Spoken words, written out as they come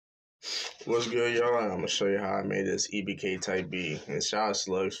What's good, y'all? I'm gonna show you how I made this EBK type beat. And shout out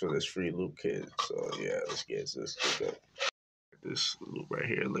Slugs for this free loop kit. So yeah, let's get this. This loop right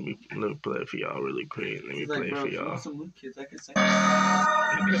here. Let me play it for y'all really quick. Let me play it for y'all. Want some loop kits? I can sing.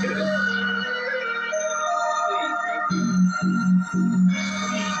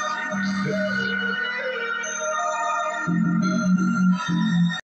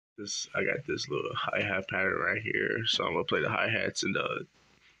 I got this little hi-hat pattern right here, so I'm gonna play the hi-hats and the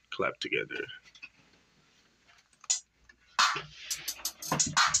clap together.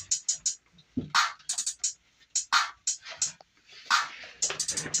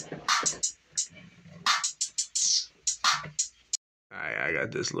 Alright, I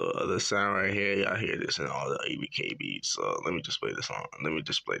got this little other sound right here. Y'all hear this in all the EBK beats. So let me just play this on. Let me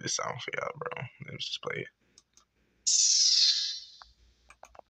just play this sound for y'all, bro. Let me just play it.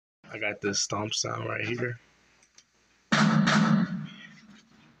 I got this stomp sound right here.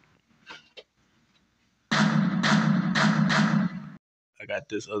 I got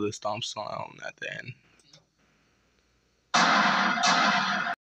this other stomp sound at the end.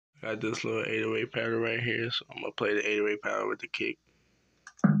 I got this little 808 pattern right here, so I'm gonna play the 808 pattern with the kick.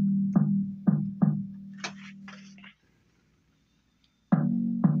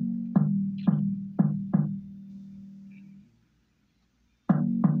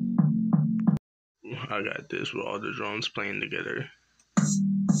 I got this with all the drums playing together.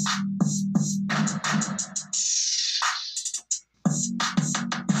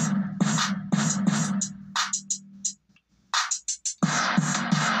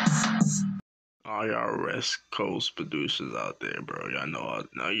 All y'all West Coast producers out there, bro. Y'all know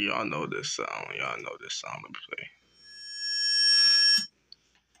this sound. Y'all know this sound. Let me play.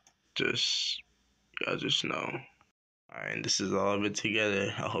 Y'all just know. Alright, and this is all of it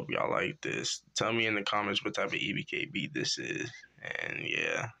together. I hope y'all like this. Tell me in the comments what type of EBK beat this is. And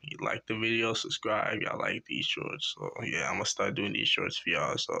yeah, you like the video, subscribe. Y'all like these shorts. So yeah, I'm gonna start doing these shorts for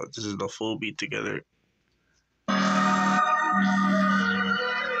y'all. So this is the full beat together.